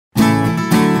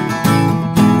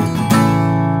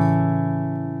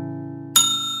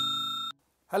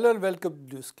Hello and welcome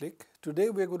to NewsClick. Today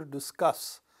we are going to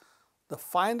discuss the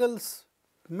finals,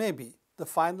 maybe the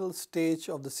final stage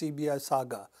of the CBI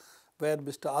saga, where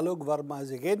Mr. Alok Verma has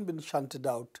again been shunted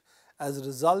out as a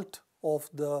result of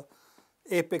the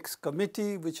Apex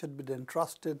committee which had been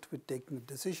entrusted with taking a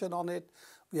decision on it.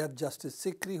 We have Justice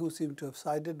Sikri, who seemed to have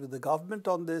sided with the government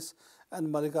on this, and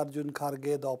Mallikarjun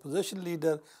Kharge, the opposition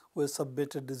leader, who has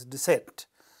submitted his dissent.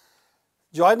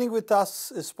 Joining with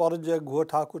us is Paranjoy Guha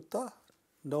Thakurta,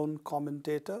 known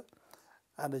commentator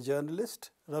and a journalist,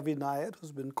 Ravi Nair,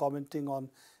 who's been commenting on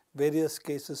various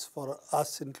cases for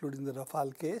us, including the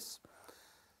Rafale case.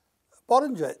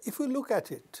 Paranjoy, if you look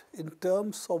at it in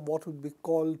terms of what would be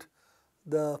called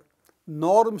the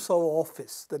norms of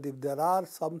office, that if there are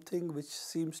something which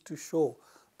seems to show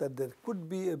that there could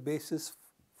be a basis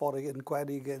for an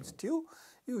inquiry against you,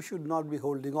 you should not be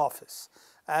holding office.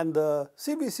 And the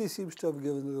CBC seems to have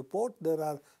given the report. There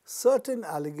are certain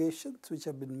allegations which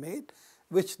have been made,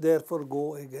 which therefore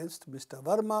go against Mr.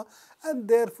 Verma, and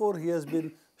therefore he has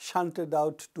been shunted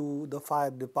out to the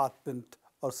fire department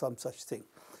or some such thing.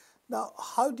 Now,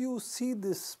 how do you see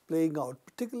this playing out,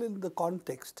 particularly in the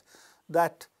context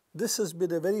that this has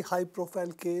been a very high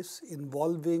profile case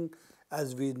involving,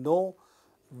 as we know,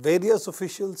 various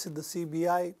officials in the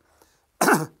CBI,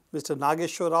 Mr.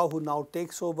 Nageshwar Rao, who now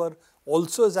takes over,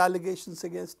 also has allegations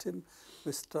against him.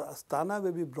 Mr. Asthana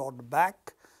may be brought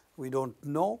back, we don't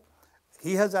know.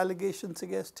 He has allegations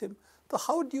against him. So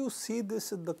how do you see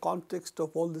this in the context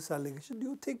of all this allegation? Do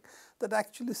you think that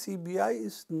actually CBI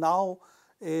is now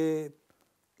a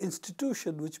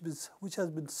institution which has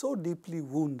been so deeply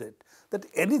wounded that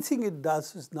anything it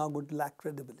does is now going to lack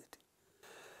credibility?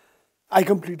 I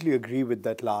completely agree with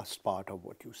that last part of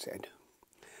what you said.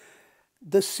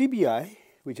 The CBI,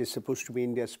 which is supposed to be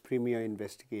India's premier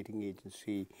investigating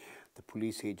agency, the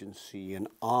police agency, an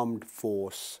armed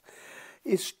force,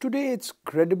 is today, its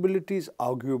credibility is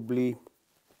arguably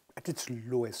at its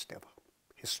lowest ever,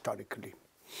 historically.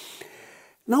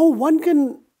 Now, one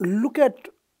can look at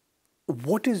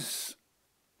what is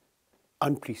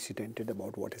unprecedented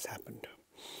about what has happened.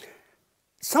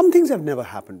 Some things have never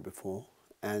happened before,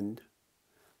 and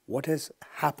what has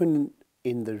happened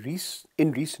in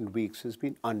recent weeks has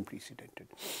been unprecedented.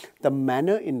 The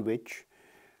manner in which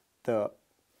the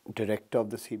director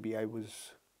of the CBI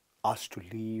was asked to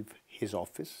leave his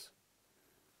office,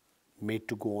 made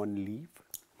to go on leave.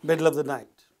 Middle of the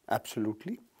night.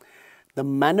 Absolutely. The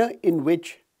manner in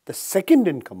which the second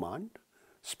in command,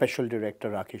 Special Director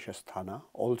Rakesh Asthana,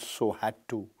 also had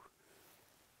to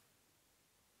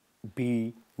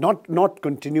be not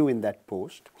continue in that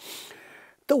post.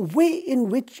 The way in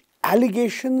which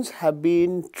allegations have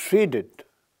been traded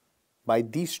by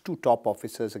these two top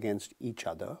officers against each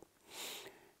other,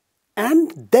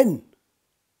 and then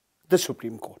the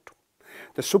Supreme Court.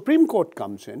 The Supreme Court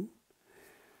comes in,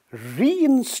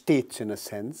 reinstates in a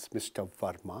sense Mr.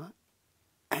 Verma,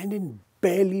 and in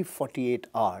barely 48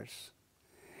 hours,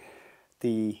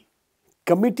 the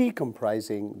committee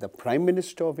comprising the Prime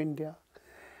Minister of India,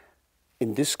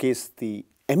 in this case the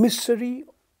emissary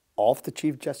of the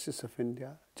Chief Justice of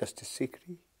India, Justice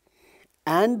Sikri,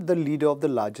 and the leader of the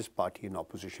largest party in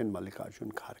opposition,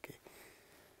 Mallikarjun Kharge.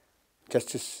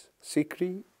 Justice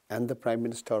Sikri and the Prime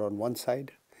Minister are on one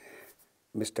side,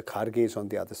 Mr. Kharge is on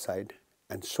the other side,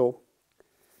 and so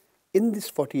in this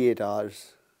 48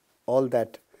 hours, all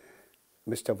that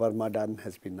Mr. Verma done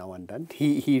has been now undone.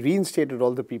 He reinstated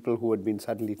all the people who had been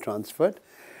suddenly transferred.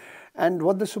 And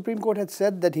what the Supreme Court had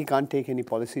said that he can't take any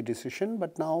policy decision,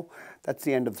 but now that's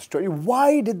the end of the story.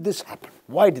 Why did this happen?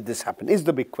 Why did this happen is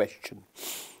the big question.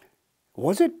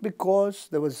 Was it because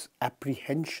there was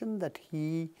apprehension that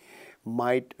he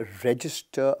might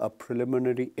register a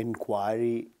preliminary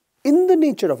inquiry in the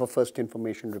nature of a first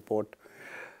information report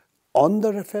on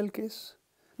the Rafale case?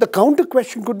 The counter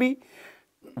question could be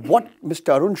what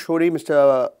Mr. Arun Shourie,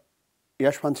 Mr.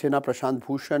 Yashwant Sinha, Prashant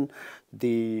Bhushan,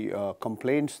 the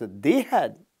complaints that they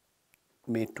had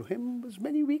made to him was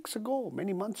many weeks ago,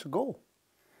 many months ago.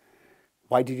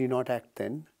 Why did he not act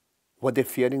then? Were they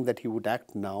fearing that he would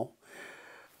act now?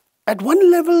 At one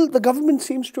level, the government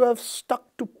seems to have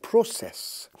stuck to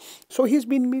process. So he's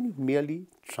been merely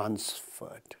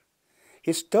transferred.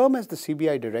 His term as the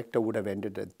CBI director would have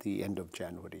ended at the end of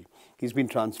January. He's been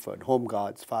transferred, Home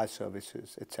Guards, fire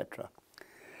services, etc.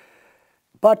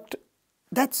 But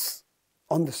that's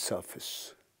on the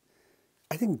surface.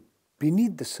 I think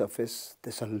beneath the surface,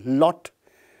 there's a lot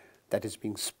that is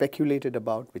being speculated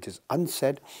about, which is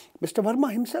unsaid. Mr.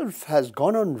 Verma himself has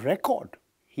gone on record.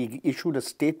 He issued a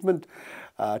statement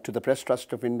to the Press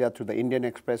Trust of India, to the Indian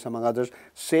Express, among others,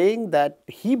 saying that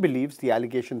he believes the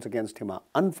allegations against him are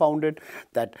unfounded,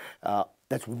 that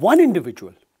that's one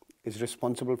individual is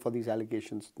responsible for these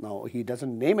allegations. Now, he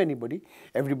doesn't name anybody.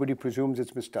 Everybody presumes it's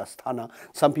Mr. Asthana.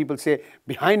 Some people say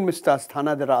behind Mr.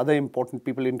 Asthana there are other important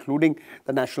people, including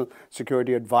the National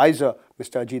Security Advisor,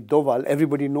 Mr. Ajit Doval.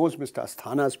 Everybody knows Mr.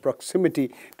 Asthana's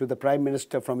proximity to the Prime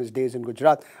Minister from his days in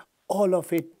Gujarat. All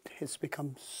of it has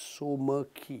become so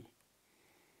murky.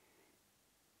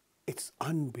 It's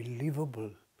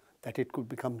unbelievable that it could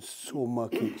become so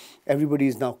murky. Everybody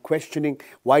is now questioning,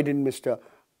 why didn't Mr.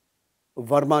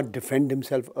 Verma defend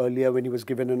himself earlier when he was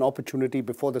given an opportunity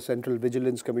before the Central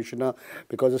Vigilance Commissioner,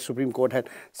 because the Supreme Court had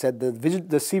said the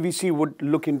CVC would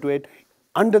look into it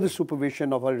under the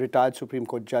supervision of a retired Supreme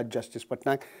Court Judge, Justice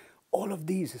Patnaik. All of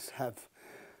these have,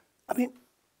 I mean,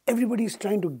 everybody is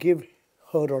trying to give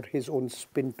her or his own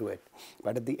spin to it.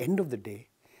 But at the end of the day,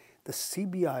 the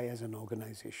CBI as an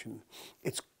organization,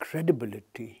 its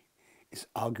credibility is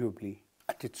arguably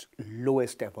at its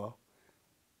lowest ever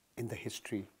in the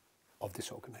history of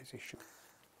this organization.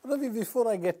 Ravi, before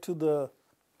I get to the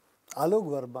Alok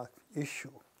Verma issue,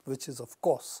 which is of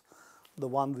course the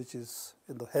one which is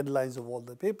in the headlines of all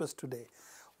the papers today,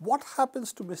 what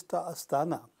happens to Mr.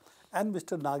 Asthana and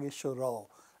Mr. Nageshwar Rao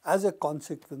as a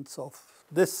consequence of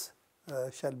this,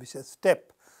 shall we say,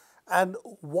 step? And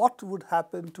what would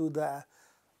happen to the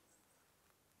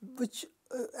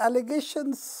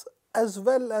allegations as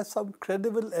well as some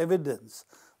credible evidence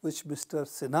which Mr.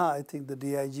 Sinha, I think the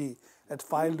DIG, had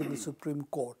filed in the Supreme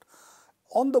Court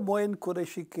on the Moin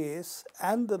Qureshi case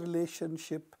and the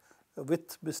relationship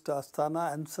with Mr.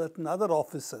 Asthana and certain other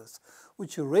officers,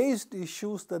 which raised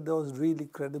issues that there was really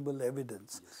credible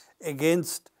evidence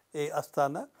against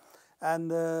Asthana.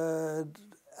 And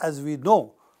as we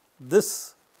know,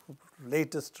 this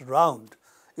latest round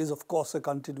is of course a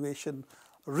continuation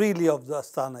really of the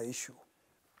Asthana issue.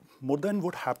 More than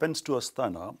what happens to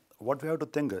Asthana, what we have to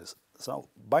think is, so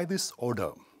by this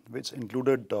order, which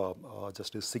included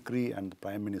Justice Sikri and the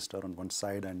Prime Minister on one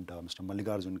side and Mr.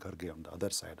 Mallikarjun Kharge on the other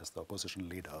side as the opposition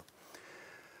leader,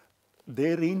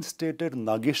 they reinstated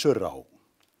Nageshwar Rao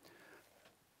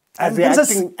as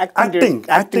the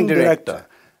acting director.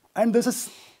 And there's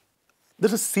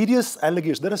a serious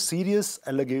allegation. There are serious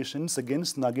allegations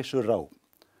against Nageshwar Rao.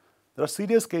 There are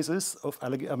serious cases of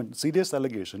serious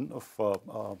allegation of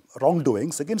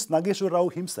wrongdoings against Nageshwar Rao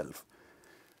himself.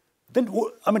 Then,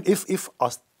 I mean, if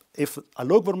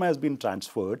Alok Verma has been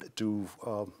transferred to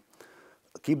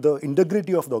keep the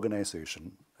integrity of the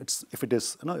organization, if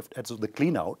it's the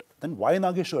clean out, then why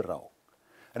Nageshwar Rao?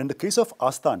 And in the case of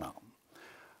Asthana,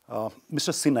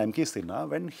 Mr. Sinha, M.K. Sinha,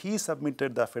 when he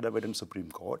submitted the affidavit in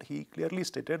Supreme Court, he clearly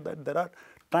stated that there are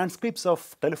transcripts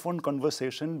of telephone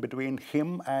conversation between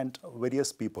him and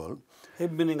various people.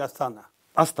 Him meaning Asthana.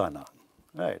 Asthana,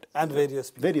 right. And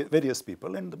various people. Various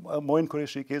people in the Moin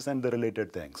Qureshi case and the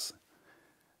related things.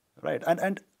 Right.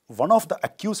 And one of the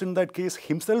accused in that case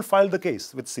himself filed the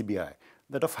case with CBI,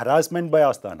 that of harassment by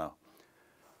Asthana.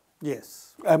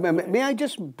 Yes. May I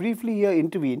just briefly here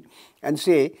intervene and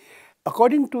say,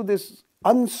 according to this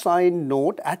unsigned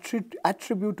note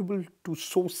attributable to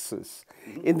sources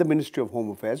in the Ministry of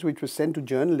Home Affairs, which was sent to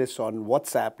journalists on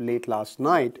WhatsApp late last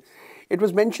night, it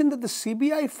was mentioned that the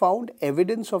CBI found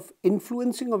evidence of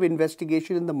influencing of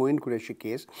investigation in the Moin Qureshi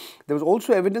case. There was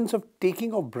also evidence of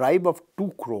taking of bribe of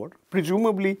 2 crore,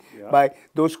 presumably by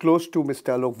those close to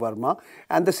Mr. Alok Verma.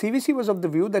 And the CVC was of the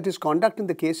view that his conduct in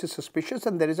the case is suspicious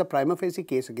and there is a prima facie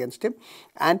case against him.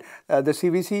 And the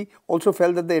CVC also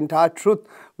felt that the entire truth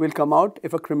will come out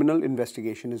if a criminal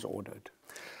investigation is ordered.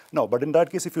 No, but in that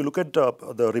case, if you look at the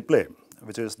replay,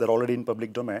 which is they're already in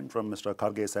public domain from Mr.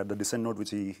 Kharge said, the dissent note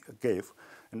which he gave,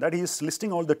 and that he is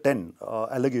listing all the 10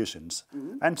 allegations,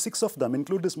 and 6 of them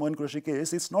include this Moin Qureshi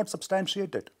case, it's not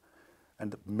substantiated.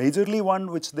 And the majorly one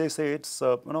which they say it's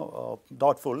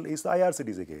doubtful is the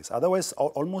IRCTC case. Otherwise,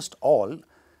 almost all,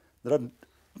 there are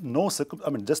no,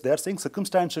 just they are saying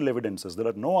circumstantial evidences. There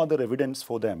are no other evidence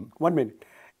for them. 1 minute.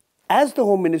 As the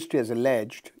Home Ministry has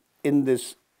alleged in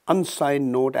this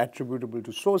unsigned note attributable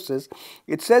to sources,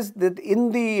 it says that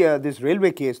in the this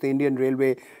railway case, the Indian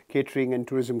Railway Catering and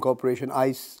Tourism Corporation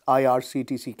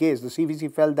IRCTC case, the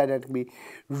CVC felt that it can be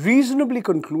reasonably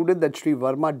concluded that Sri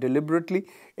Verma deliberately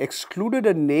excluded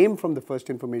a name from the first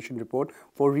information report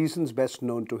for reasons best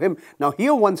known to him. Now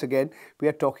here once again, we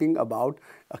are talking about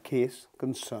a case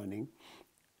concerning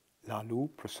Lalu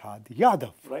Prasad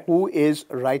Yadav, who is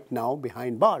right now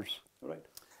behind bars. Right.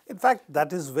 In fact,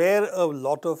 that is where a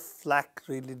lot of flack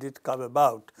really did come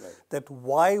about, that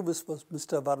why was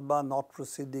Mr. Verma not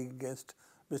proceeding against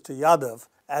Mr. Yadav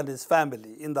and his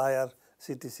family in the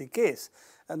IRCTC case.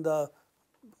 And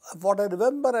what I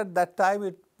remember at that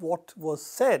time, what was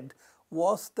said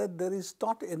was that there is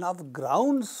not enough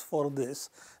grounds for this.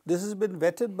 This has been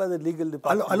vetted by the legal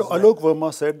department. Alok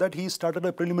Verma said that he started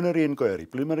a preliminary inquiry,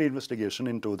 preliminary investigation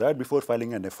into that before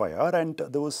filing an FIR, and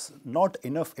there was not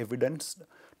enough evidence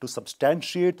to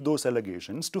substantiate those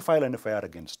allegations to file an FIR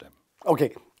against him.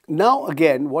 Okay. Now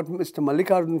again, what Mr.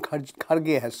 Mallikarjun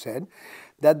Kharge has said,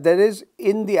 that there is,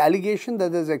 in the allegation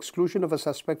that there is exclusion of a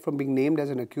suspect from being named as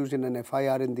an accused in an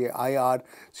FIR in the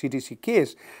IRCTC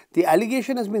case, the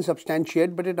allegation has been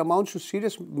substantiated, but it amounts to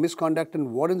serious misconduct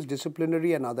and warrants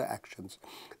disciplinary and other actions.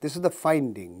 This is the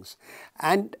findings.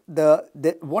 And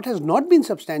what has not been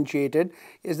substantiated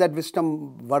is that Mr.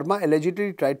 Verma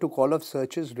allegedly tried to call off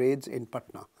searches, raids in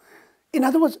Patna. In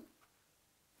other words,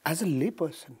 as a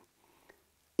layperson,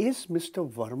 is Mr.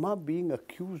 Verma being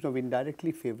accused of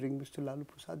indirectly favoring Mr. Lalu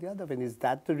Prasad Yadav? And is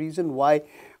that the reason why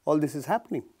all this is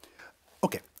happening?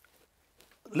 Okay,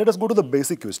 let us go to the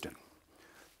basic question.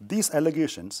 These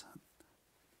allegations,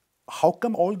 how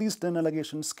come all these 10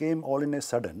 allegations came all in a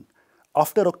sudden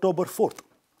after October 4th?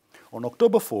 On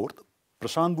October 4th,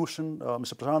 Mr.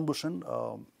 Prashant Bhushan,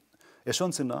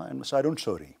 Yashwant Sinha and Mr. Arun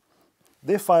Shourie,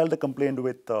 they filed a complaint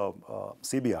with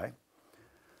CBI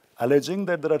alleging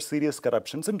that there are serious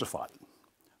corruptions in Rafale,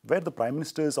 where the Prime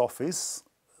Minister's office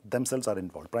themselves are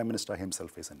involved. Prime Minister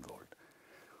himself is involved.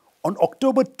 On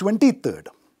October 23rd,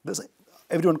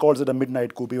 everyone calls it a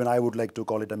midnight coup, even I would like to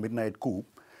call it a midnight coup,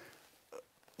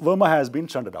 Verma has been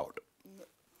shunted out.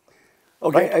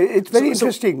 Okay, right? It's very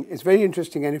interesting. It's very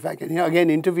interesting. And if I can again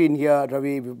intervene here,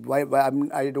 Ravi,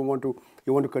 I don't want to,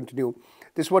 you want to continue.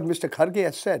 This is what Mr. Kharge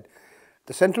has said.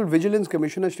 The Central Vigilance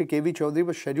Commissioner, Shri K.V. Chaudhary,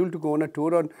 was scheduled to go on a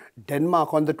tour on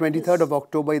Denmark on the 23rd of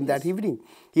October in that evening.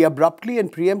 He abruptly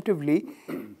and preemptively,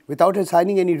 without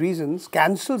assigning any reasons,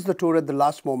 cancels the tour at the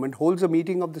last moment, holds a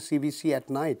meeting of the CVC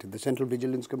at night, the Central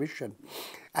Vigilance Commission.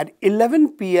 At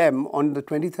 11 p.m. on the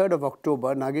 23rd of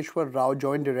October, Nageshwar Rao,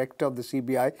 Joint Director of the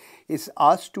CBI, is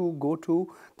asked to go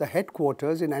to the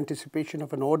headquarters in anticipation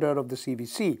of an order of the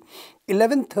CVC.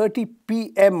 11:30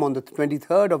 p.m. on the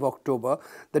 23rd of October,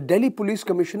 the Delhi Police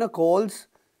Commissioner calls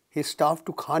his staff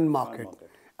to Khan Market,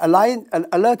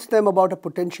 alerts them about a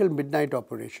potential midnight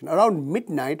operation. Around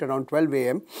midnight, around 12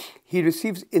 a.m., he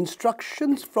receives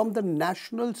instructions from the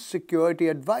National Security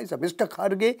Advisor. Mr.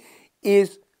 Kharge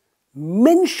is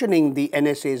mentioning the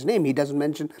NSA's name. He doesn't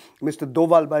mention Mr.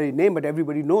 Doval by name, but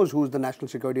everybody knows who is the National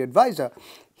Security Advisor.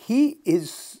 He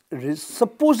is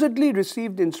supposedly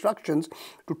received instructions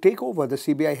to take over the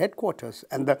CBI headquarters,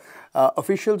 and the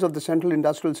officials of the Central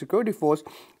Industrial Security Force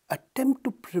attempt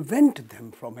to prevent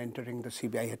them from entering the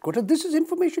CBI headquarters. This is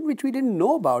information which we didn't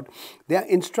know about. They are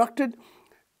instructed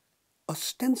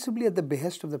ostensibly at the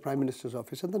behest of the Prime Minister's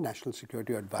office and the National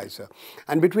Security Advisor.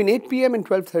 And between 8 p.m. and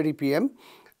 12:30 p.m.,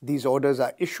 these orders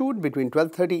are issued. Between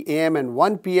 12:30 a.m. and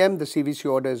 1 p.m., the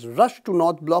CVC order is rushed to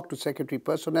North Block to Secretary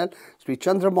Personnel, Sri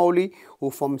Chandramouli, who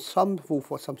for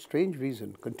some strange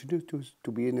reason continues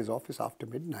to be in his office after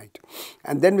midnight.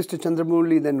 And then Mr.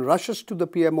 Chandramouli then rushes to the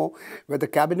PMO, where the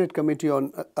Cabinet Committee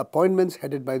on Appointments,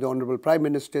 headed by the Honorable Prime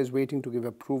Minister, is waiting to give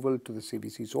approval to the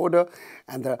CVC's order.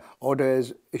 And the order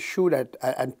is issued at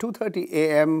 2:30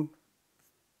 a.m.,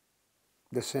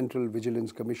 the Central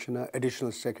Vigilance Commissioner,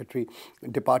 Additional Secretary,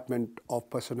 Department of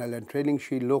Personnel and Training,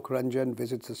 Shri Lok Ranjan,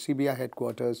 visits the CBI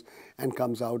headquarters and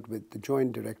comes out with the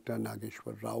Joint Director,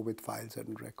 Nageshwar Rao, with files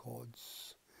and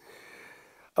records.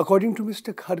 According to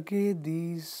Mr. Kharge,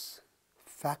 these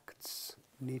facts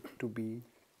need to be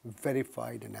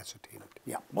verified and ascertained.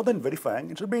 Yeah. More than verifying,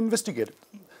 it should be investigated.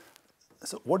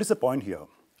 So what is the point here?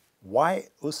 Why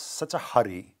was such a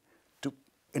hurry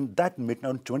in that midnight,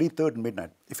 on 23rd midnight?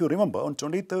 If you remember, on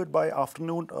 23rd by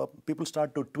afternoon, people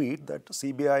start to tweet that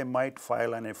CBI might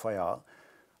file an FIR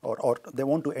or they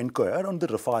want to inquire on the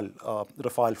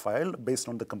Rafale file based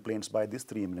on the complaints by these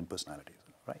three eminent personalities,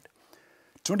 right?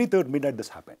 23rd midnight this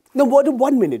happened. Now, what,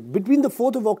 1 minute, between the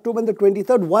 4th of October and the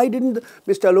 23rd, why didn't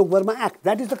Mr. Alok Verma act?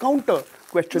 That is the counter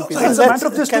question. No, it's a matter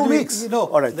of just 2 weeks.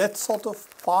 All right. Let's sort of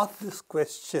park this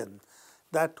question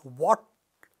that what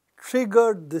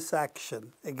triggered this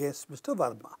action against Mr.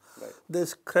 Verma. Right.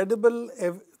 There's credible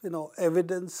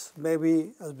evidence,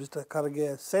 maybe, as Mr. Kharge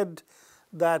has said,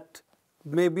 that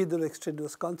maybe there are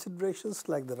extraneous considerations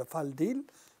like the Rafale deal.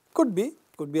 Could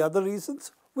be other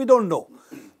reasons. We don't know.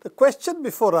 The question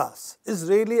before us is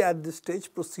really at this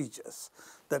stage procedures,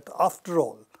 that after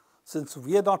all, since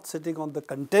we are not sitting on the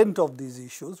content of these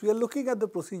issues, we are looking at the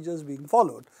procedures being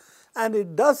followed. And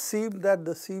it does seem that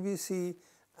the CVC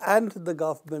and the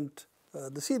government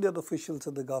the senior officials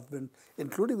of the government,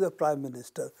 including the Prime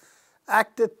Minister,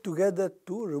 acted together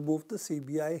to remove the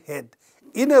CBI head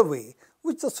in a way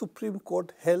which the Supreme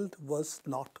Court held was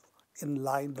not in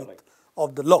line with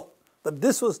of the law. But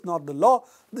this was not the law,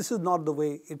 this is not the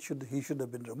way he should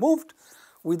have been removed.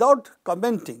 Without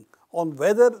commenting on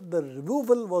whether the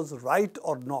removal was right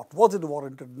or not, was it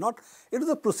warranted or not, it was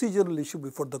a procedural issue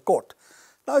before the court.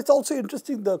 Now, it's also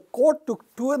interesting, the court took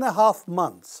 2.5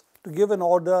 months to give an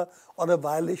order on a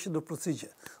violation of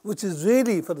procedure, which is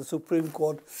really for the Supreme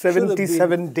Court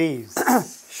 77 days.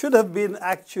 Should have been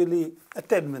actually a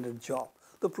 10-minute job.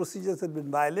 The procedures had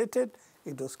been violated,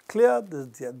 it was clear, this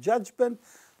is their judgment,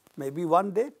 maybe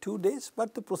 1 day, 2 days,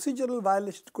 but the procedural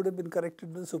violation could have been corrected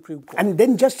in the Supreme Court. And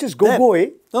then Justice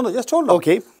Gogoi... No, just hold on.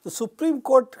 Okay. The Supreme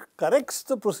Court corrects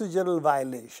the procedural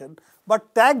violation,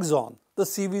 but tags on the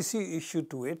CVC issue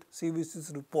to it,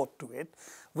 CVC's report to it,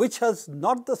 which has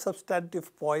not the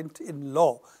substantive point in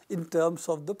law in terms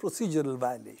of the procedural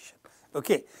violation.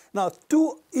 Okay. Now,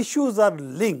 two issues are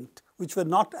linked, which were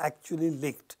not actually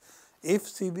linked. If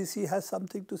CVC has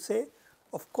something to say,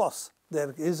 of course,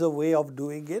 there is a way of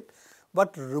doing it,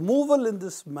 but removal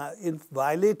in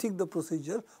violating the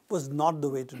procedure was not the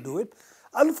way to do it.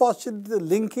 Unfortunately, the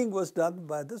linking was done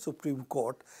by the Supreme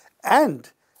Court,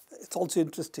 and it's also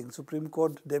interesting, Supreme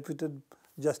Court deputed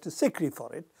Justice Sikri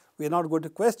for it. We are not going to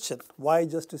question why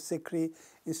Justice Sikri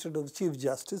instead of Chief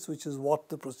Justice, which is what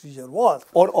the procedure was.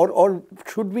 Or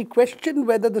should we question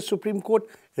whether the Supreme Court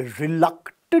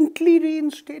reluctantly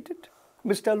reinstated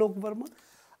Mr. Alok Verma?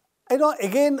 You know,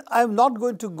 again, I am not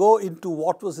going to go into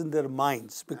what was in their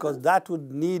minds, because that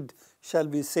would need, shall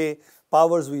we say,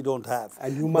 powers we don't have.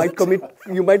 And you might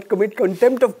commit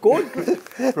contempt of court,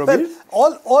 Prabir.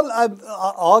 All I'm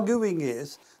arguing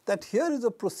is that here is a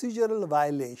procedural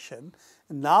violation.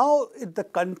 Now the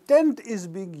content is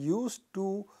being used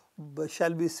to,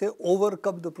 shall we say,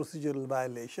 overcome the procedural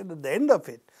violation. At the end of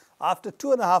it, after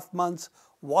 2.5 months,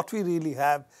 what we really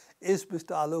have is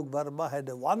Mr. Alok Verma had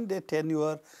a 1-day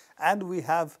tenure, and we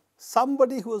have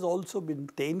somebody who has also been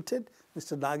tainted.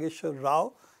 Mr. Nageshwar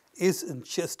Rao is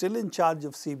still in charge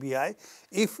of CBI.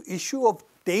 If issue of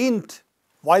taint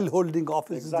while holding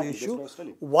office is the issue,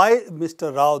 why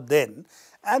Mr. Rao then?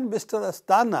 And Mr.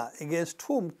 Asthana, against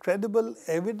whom credible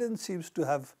evidence seems to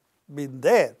have been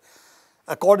there,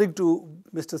 according to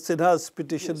Mr. Sinha's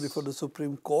petition before the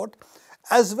Supreme Court,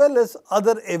 as well as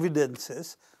other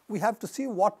evidences. We have to see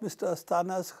what Mr.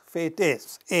 Asthana's fate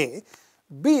is, A.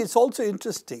 B, it's also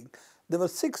interesting, there were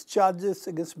 6 charges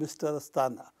against Mr.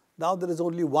 Asthana. Now there is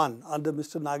only 1 under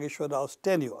Mr. Nageshwar Rao's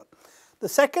tenure. The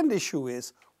second issue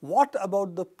is, what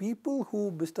about the people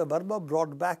who Mr. Verma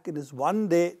brought back in his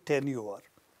 1-day tenure,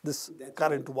 this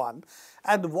current one,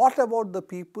 and what about the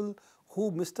people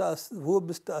who Mr.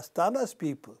 Asthana's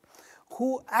people,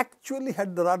 who actually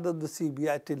had the run of the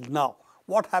CBI till now?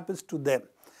 What happens to them?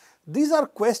 These are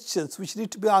questions which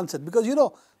need to be answered, because, you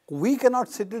know, we cannot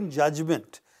sit in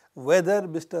judgment whether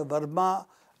Mr. Verma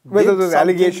whether the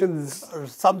allegations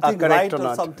something right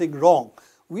or something wrong.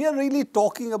 We are really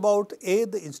talking about A,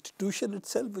 the institution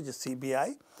itself, which is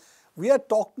CBI. We are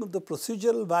talking of the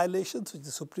procedural violations which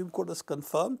the Supreme Court has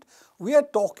confirmed. We are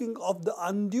talking of the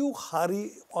undue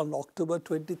hurry on October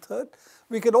 23rd.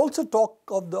 We can also talk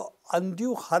of the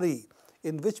undue hurry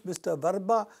in which Mr.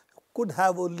 Verma could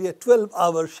have only a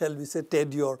 12-hour, shall we say,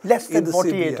 tenure. Less than in the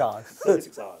 48 CBI. hours.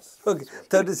 36 hours. Okay,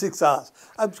 36 hours.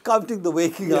 I'm counting the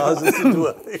waking hours as it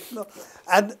were. You know.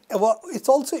 And it's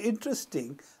also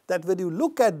interesting that when you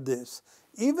look at this,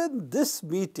 even this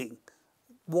meeting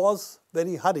was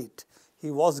very hurried. He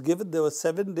was given, there was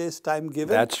 7 days time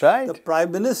given. That's right. The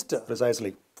Prime Minister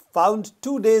Precisely. found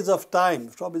 2 days of time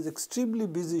from his extremely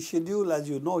busy schedule. As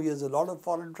you know, he has a lot of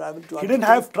foreign travel to He didn't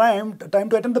have time to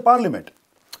attend the parliament.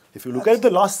 If you look at the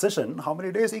last session, how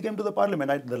many days he came to the parliament?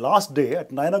 At the last day,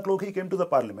 at 9 o'clock, he came to the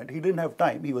parliament. He didn't have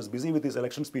time. He was busy with his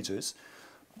election speeches.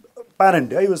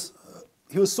 Pan-India, he was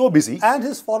so busy. And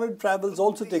his foreign travels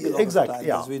also take a lot of time,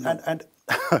 as we know.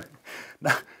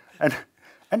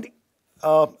 And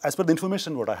as per the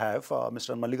information what I have,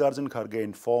 Mr. Mallikarjun Kharge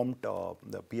informed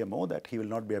the PMO that he will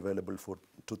not be available for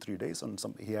 2-3 days.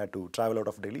 He had to travel out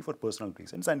of Delhi for personal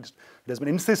reasons, and it has been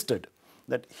insisted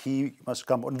that he must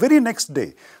come on very next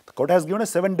day. The court has given a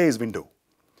 7 days window,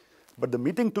 but the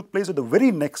meeting took place at the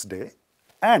very next day,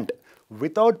 and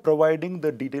without providing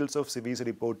the details of CVC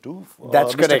report to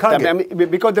That's Mr. correct. Kharge. I mean,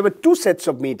 because there were 2 sets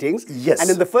of meetings. Yes. And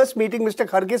in the first meeting, Mr.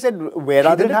 Kharge said, where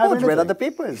are the reports? Where are the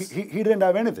papers? He didn't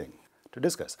have anything to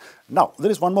discuss. Now,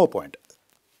 there is one more point.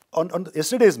 On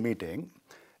yesterday's meeting,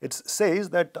 it says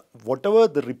that whatever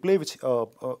the reply which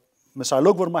Mr.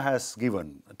 Alok Verma has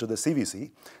given to the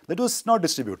CVC, that was not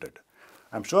distributed.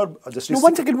 I'm sure Justice... No,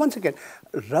 one second.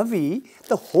 Ravi,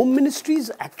 the Home Ministry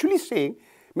is actually saying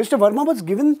Mr. Verma was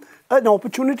given an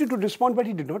opportunity to respond, but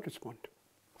he did not respond.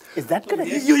 Is that correct?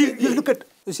 You look at...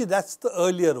 You see, that's the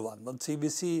earlier one. When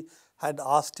CBC had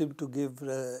asked him to give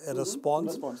a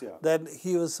response, then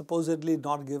he was supposedly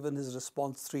not given his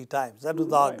response 3 times. That was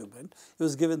the argument. He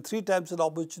was given 3 times an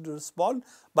opportunity to respond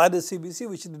by the CBC,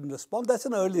 which he didn't respond. That's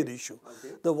an earlier issue.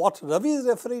 What Ravi is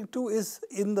referring to is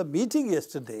in the meeting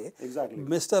yesterday,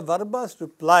 Mr. Verma's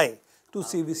reply to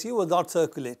CBC was not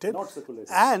circulated.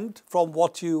 And from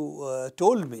what you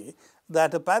told me,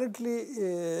 that apparently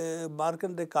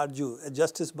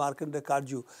Justice Markandeya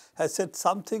Karju has said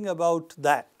something about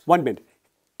that. 1 minute.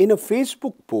 In a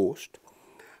Facebook post,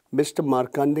 Justice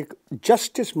Markandeya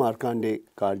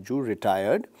Karju,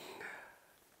 retired,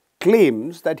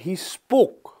 claims that he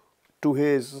spoke to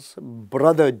his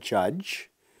brother judge,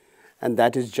 and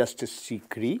that is Justice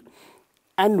Sikri,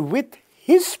 and with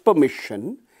his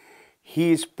permission,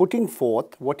 he is putting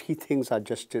forth what he thinks are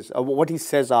what he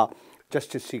says are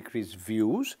Justice Sikri's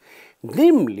views,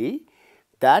 namely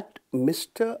that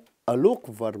Mr. Alok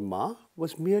Verma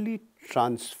was merely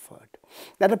transferred.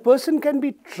 That a person can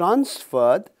be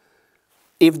transferred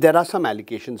if there are some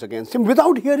allegations against him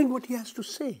without hearing what he has to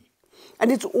say.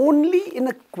 And it's only in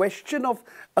a question of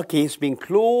a case being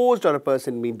closed or a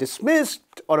person being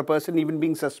dismissed or a person even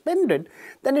being suspended,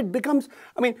 then it becomes,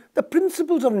 I mean, the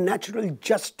principles of natural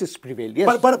justice prevail.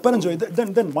 Yes.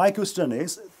 Paranjoy, then my question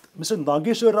is, Mr.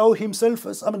 Nageshwar Rao himself,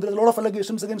 there's a lot of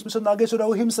allegations against Mr. Nageshwar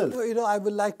Rao himself. You know, I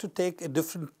would like to take a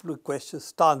different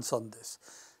stance on this.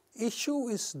 Issue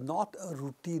is not a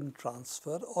routine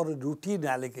transfer or a routine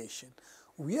allegation.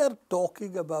 We are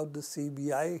talking about the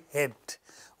CBI head.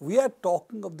 We are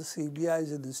talking of the CBI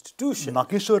as an institution.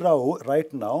 Nageshwar Rao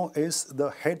right now is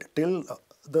the head till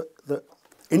the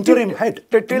interim head.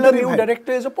 Till a new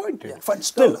director is appointed. Yeah. Fine,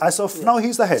 still, as of now,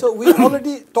 he's the head. So we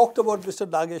already talked about Mr.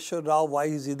 Nageshwar Rao, why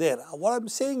is he there? What I'm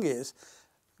saying is,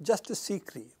 Justice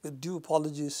Sikri, with due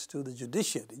apologies to the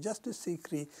judiciary, Justice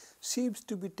Sikri seems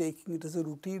to be taking it as a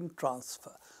routine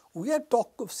transfer. We are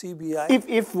talking of CBI.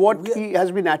 If what he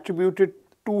has been attributed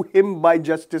to him by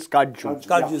Justice Karju.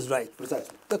 Karju is right.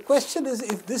 Precisely. The question is,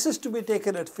 if this is to be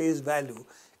taken at face value,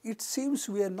 it seems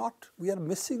we are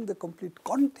missing the complete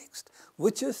context,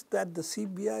 which is that the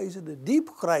CBI is in a deep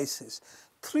crisis.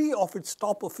 3 of its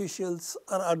top officials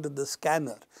are under the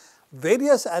scanner.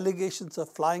 Various allegations are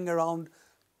flying around.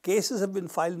 Cases have been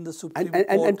filed in the Supreme Court.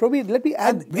 And Prabir, let me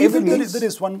add, there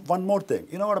is one more thing.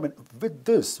 You know what I mean? With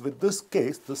this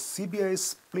case, the CBI is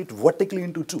split vertically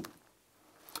into 2.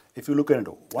 If you look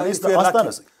into one is the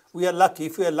Astana. We are lucky.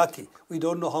 If we are lucky, we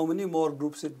don't know how many more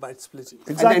groups it might split.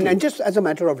 Exactly. And just as a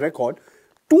matter of record,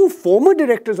 2 former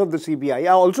directors of the CBI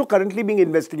are also currently being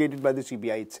investigated by the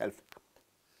CBI itself.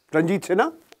 Ranjit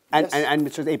Sinha and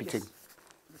Mr. A.P. Singh.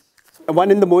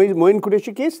 One in the Moin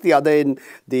Qureshi case, the other in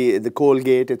the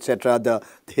Colgate, etc.,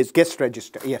 his guest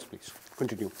register. Yes, please,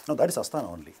 continue. No, that is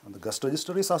Astana only. And the guest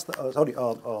register is Sinha.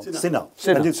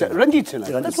 Ranjit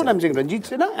Sinha. That's what I'm saying, Ranjit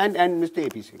Sinha and Mr.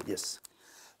 A.P. Singh. Yes.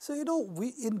 So, you know,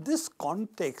 in this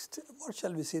context, what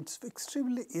shall we say, it's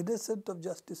extremely innocent of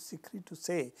Justice Sikri to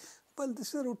say, well, this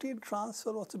is a routine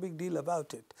transfer, what's the big deal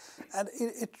about it? And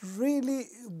it really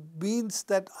means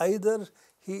that either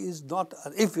he is not,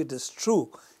 if it is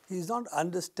true, he is not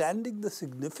understanding the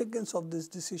significance of these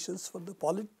decisions for the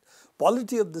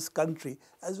polity of this country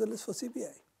as well as for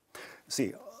CBI.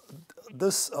 See,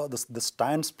 the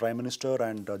stance Prime Minister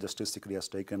and Justice Sikri has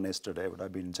taken yesterday would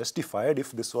have been justified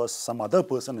if this was some other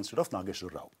person instead of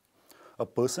Nageshwar Rao. A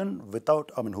person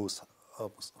without, I mean,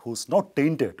 who's not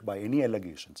tainted by any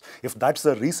allegations. If that's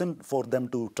the reason for them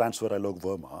to transfer Alok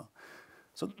Verma,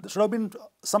 so there should have been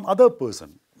some other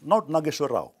person, not Nageshwar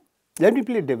Rao. Let me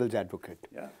play devil's advocate.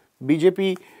 Yeah.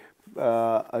 BJP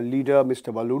leader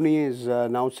Mr. Baluni is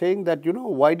now saying that, you know,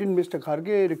 why didn't Mr.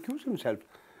 Kharge recuse himself?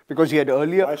 Because he had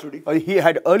earlier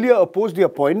opposed the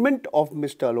appointment of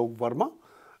Mr. Alok Verma,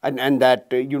 and that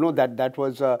you know that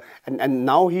was and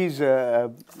now he's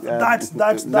now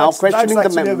questioning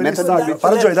the method.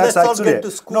 Paranjoy, that's actually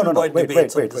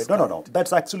no.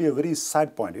 That's actually a very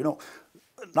sad point. You know,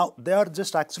 now they are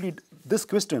just actually this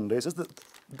question raises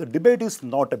the debate is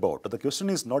not about, the question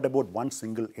is not about one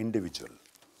single individual,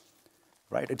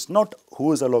 right? It's not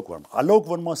who is Alok Verma. Alok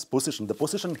Verma's position, the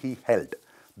position he held,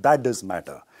 that does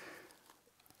matter.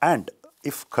 And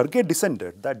if Kharge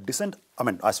dissented, that dissent, I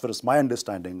mean, as far as my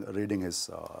understanding, reading his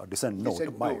dissent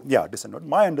note,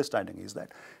 my understanding is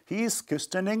that he is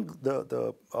questioning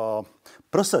the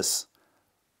process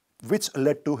which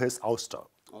led to his ouster.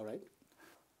 All right.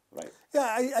 Right.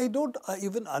 Yeah, I don't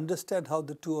even understand how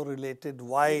the two are related.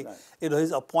 Why,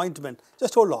 his appointment.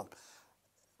 Just hold on.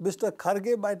 Mr.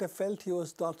 Kharge might have felt he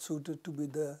was not suited to be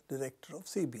the director of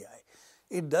CBI.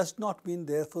 It does not mean,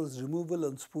 therefore, his removal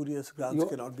on spurious grounds You're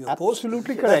cannot be opposed.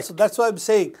 absolutely correct. That's why I'm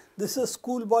saying this is a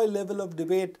schoolboy level of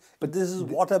debate, but this is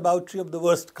whataboutery of the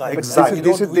worst kind. Exactly.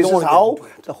 This We is don't how get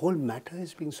into it. the whole matter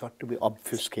is being sought to be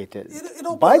obfuscated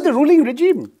know, by the ruling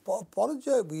regime.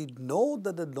 Paranjoy, we know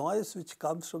that the noise which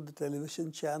comes from the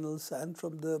television channels and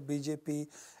from the BJP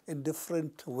in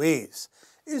different ways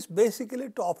is basically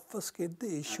to obfuscate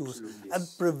the issues and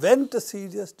prevent a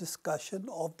serious discussion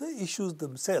of the issues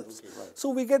themselves. So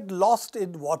we get lost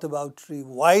in whataboutery.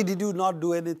 Why did you not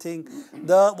do anything?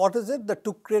 The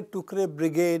Tukre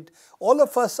brigade. All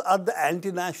of us are the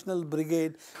anti-national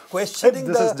brigade. Questioning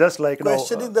This is just like,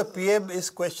 questioning the PM is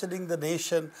questioning the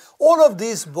nation. All of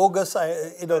these bogus,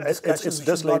 discussions. It's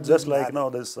just like this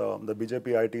the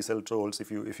BJP IT cell trolls.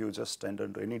 If you just enter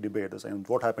into any debate, and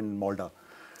what happened in Malta.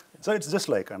 So it's just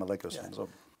like another question. Yeah. So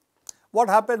what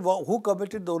happened? Who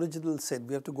committed the original sin?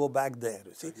 We have to go back there.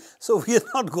 You see, so we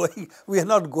are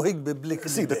not going biblically.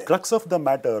 See, the crux of the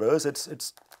matter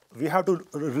is we have to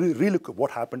relook at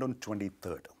what happened on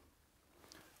 23rd.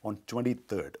 On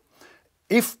 23rd,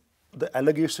 if the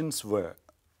allegations were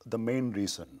the main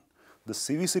reason, the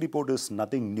CVC report is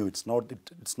nothing new. It's not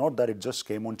that it just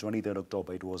came on 23rd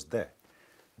October. It was there.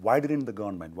 Why didn't the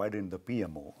government? Why didn't the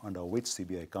PMO, under which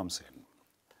CBI comes in?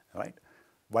 Right?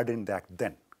 Why didn't they act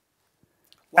then?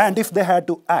 And if they had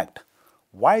to act,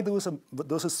 why there was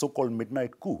a so-called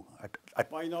midnight coup at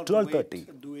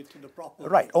 12:30? Do it in a proper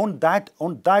right. way. On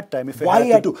that time, if they Why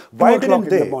had to do, at why 2 o'clock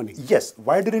didn't in the they? morning? Yes.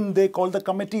 Why didn't they call the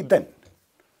committee then?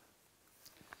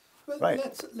 Well, Right.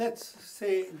 let's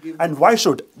say. And why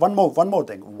should one more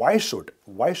thing? Why should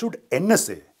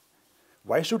NSA?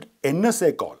 Why should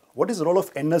NSA call? What is the role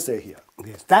of NSA here?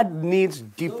 Yes, that needs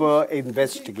deeper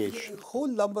investigation. A whole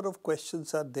number of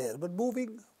questions are there, but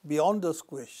moving beyond those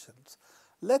questions,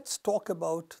 let's talk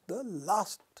about the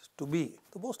last, to me,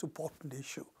 the most important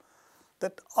issue.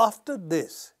 That after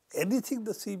this, anything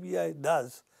the CBI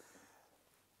does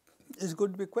is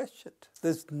going to be questioned.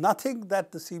 There's nothing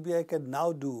that the CBI can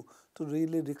now do to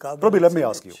really recover. Prabir, let me its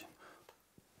ask you. image.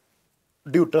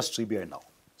 Do you trust CBI now?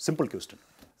 Simple question.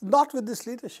 Not with this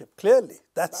leadership, clearly.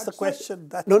 That's the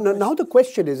question. Now the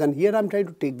question is, and here I'm trying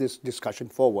to take this discussion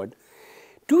forward,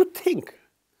 do you think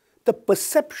the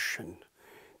perception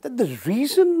that the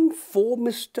reason for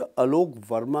Mr. Alok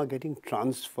Verma getting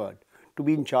transferred to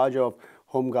be in charge of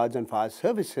Home Guards and Fire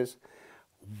Services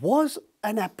was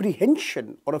an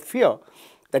apprehension or a fear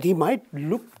that he might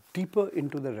look deeper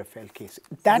into the Rafael case?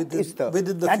 Within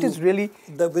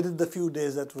the few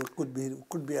days that could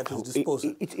be at his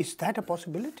disposal. Is that a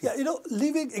possibility? Yeah,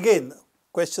 leaving again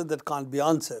question that can't be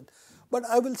answered, but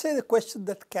I will say the question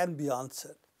that can be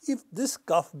answered. If this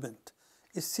government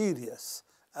is serious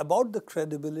about the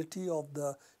credibility of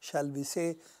the, shall we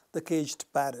say, the caged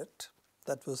parrot,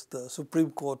 that was the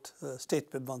Supreme Court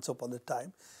statement once upon a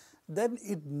time, then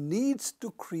it needs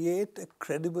to create a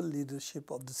credible leadership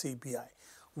of the CBI.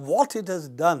 What it has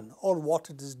done or what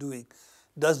it is doing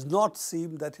does not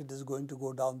seem that it is going to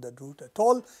go down that route at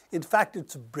all. In fact,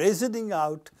 it's brazening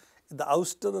out the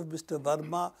ouster of Mr.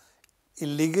 Verma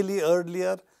illegally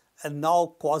earlier and now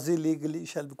quasi-legally,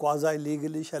 shall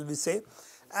we say,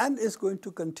 and is going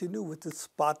to continue with its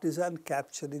partisan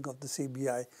capturing of the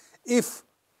CBI if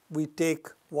we take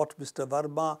what Mr.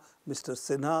 Verma, Mr.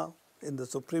 Sinha in the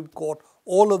Supreme Court,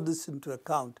 all of this into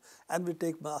account, and we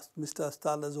take Mr.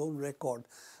 Asthana's own record,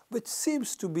 which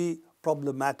seems to be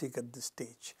problematic at this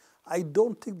stage. I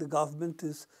don't think the government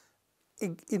is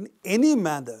in any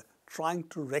manner trying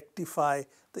to rectify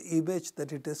the image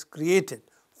that it has created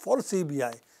for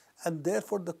CBI, and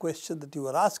therefore the question that you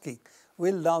are asking,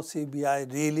 will now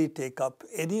CBI really take up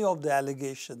any of the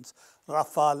allegations,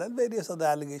 Rafale and various other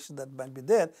allegations that might be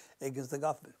there against the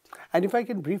government? And if I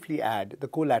can briefly add the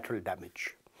collateral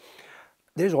damage.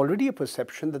 There is already a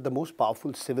perception that the most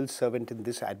powerful civil servant in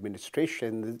this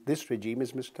administration, this regime,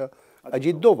 is Mr.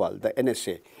 Ajit Doval, the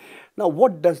NSA. Now,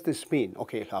 what does this mean?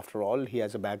 Okay, after all, he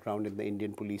has a background in the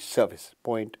Indian Police Service,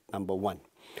 point number one.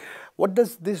 What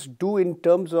does this do in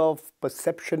terms of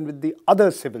perception with the other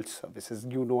civil services?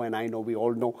 You know and I know, we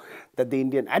all know that the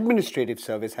Indian Administrative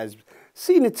Service has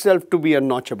seen itself to be a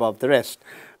notch above the rest,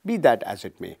 be that as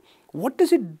it may. What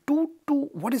does it do to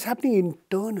what is happening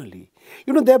internally?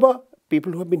 There were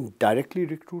people who have been directly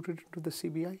recruited into the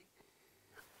CBI.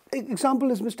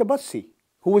 Example is Mr. Bassi,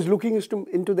 who was looking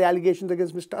into the allegations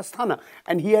against Mr. Asthana,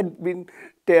 and he had been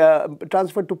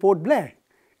transferred to Port Blair.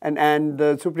 and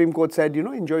the Supreme Court said, you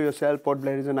know, enjoy yourself, Port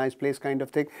Blair is a nice place kind of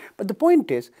thing. But the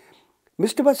point is,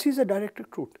 Mr. Bassi is a direct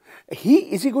recruit.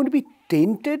 Is he going to be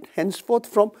tainted henceforth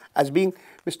from as being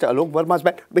Mr. Alok Verma's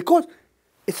man? Because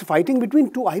it's fighting between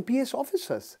two IPS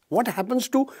officers. What happens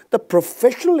to the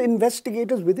professional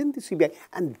investigators within the CBI?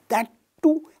 And that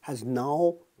too has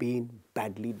now been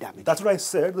badly damaged. That's what I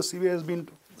said. The CBI has been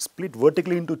split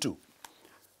vertically into two,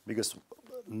 because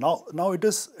now it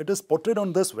is portrayed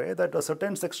on this way that a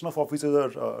certain section of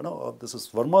officers are, this is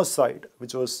Verma's side,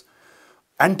 which was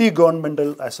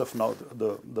anti-governmental as of now,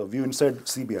 the view inside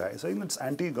CBI, saying it's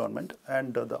anti-government,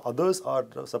 and the others are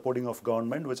supporting of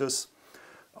government, which is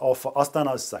of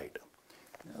Asthana's side.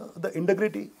 The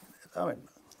integrity, I mean,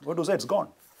 what to say, it's gone.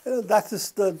 That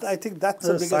is I think that's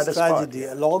the biggest tragedy,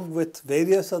 along with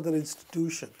various other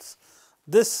institutions.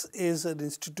 This is an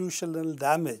institutional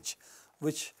damage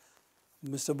which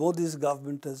Mr. Modi's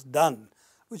government has done,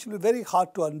 which will be very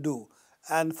hard to undo.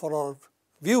 And for our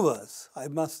viewers, I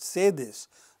must say this,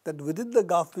 that within the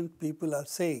government, people are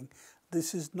saying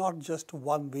this is not just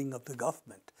one wing of the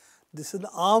government. This is an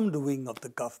armed wing of the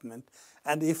government.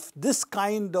 And if this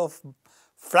kind of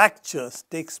fractures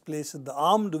takes place in the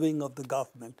armed wing of the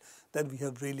government, then we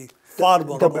have really far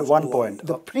more. One point.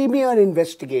 The premier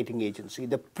investigating agency,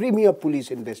 the premier police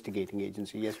investigating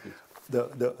agency. Yes, please.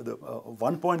 The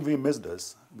one point we missed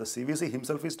is the CVC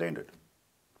himself is tainted.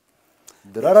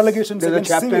 There are allegations There's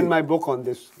against a chapter CVC. in my book on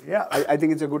this. Yeah. I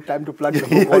think it's a good time to plug the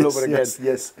book all over again.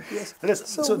 Yes.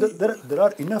 So there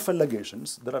are enough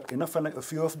allegations. A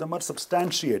few of them are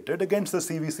substantiated against the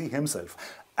CVC himself.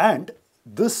 And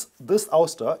this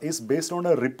ouster is based on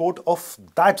a report of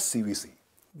that CVC,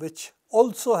 which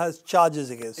also has charges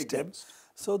against him.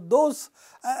 So those,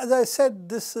 as I said,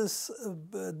 this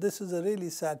is a really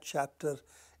sad chapter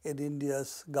in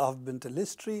India's governmental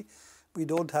history. We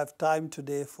don't have time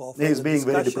today for further He's being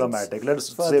very discussions, diplomatic. Let us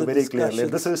further say very clearly,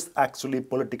 discussions. this is actually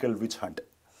political witch hunt.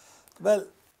 Well,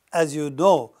 As you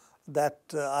know, that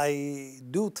I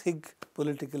do think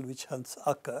political witch hunts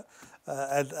occur,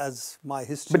 as my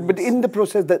history. but in the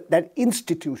process, that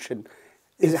institution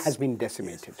has been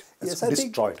decimated. It's I think-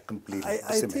 destroyed completely.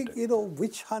 I think,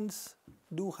 witch hunts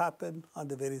do happen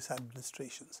under various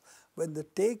administrations. When they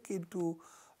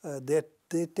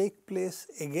they take place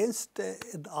against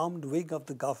an armed wing of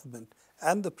the government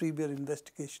and the Premier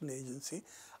Investigation Agency,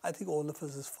 I think all of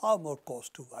us is far more cause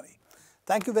to worry.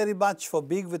 Thank you very much for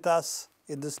being with us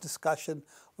in this discussion.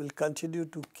 We'll continue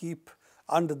to keep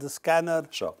under the scanner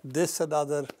this and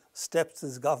other steps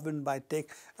this government might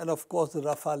take, and of course the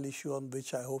Rafale issue, on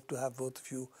which I hope to have both of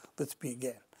you with me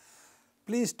again.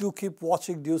 Please do keep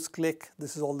watching NewsClick.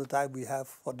 This is all the time we have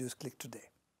for NewsClick today.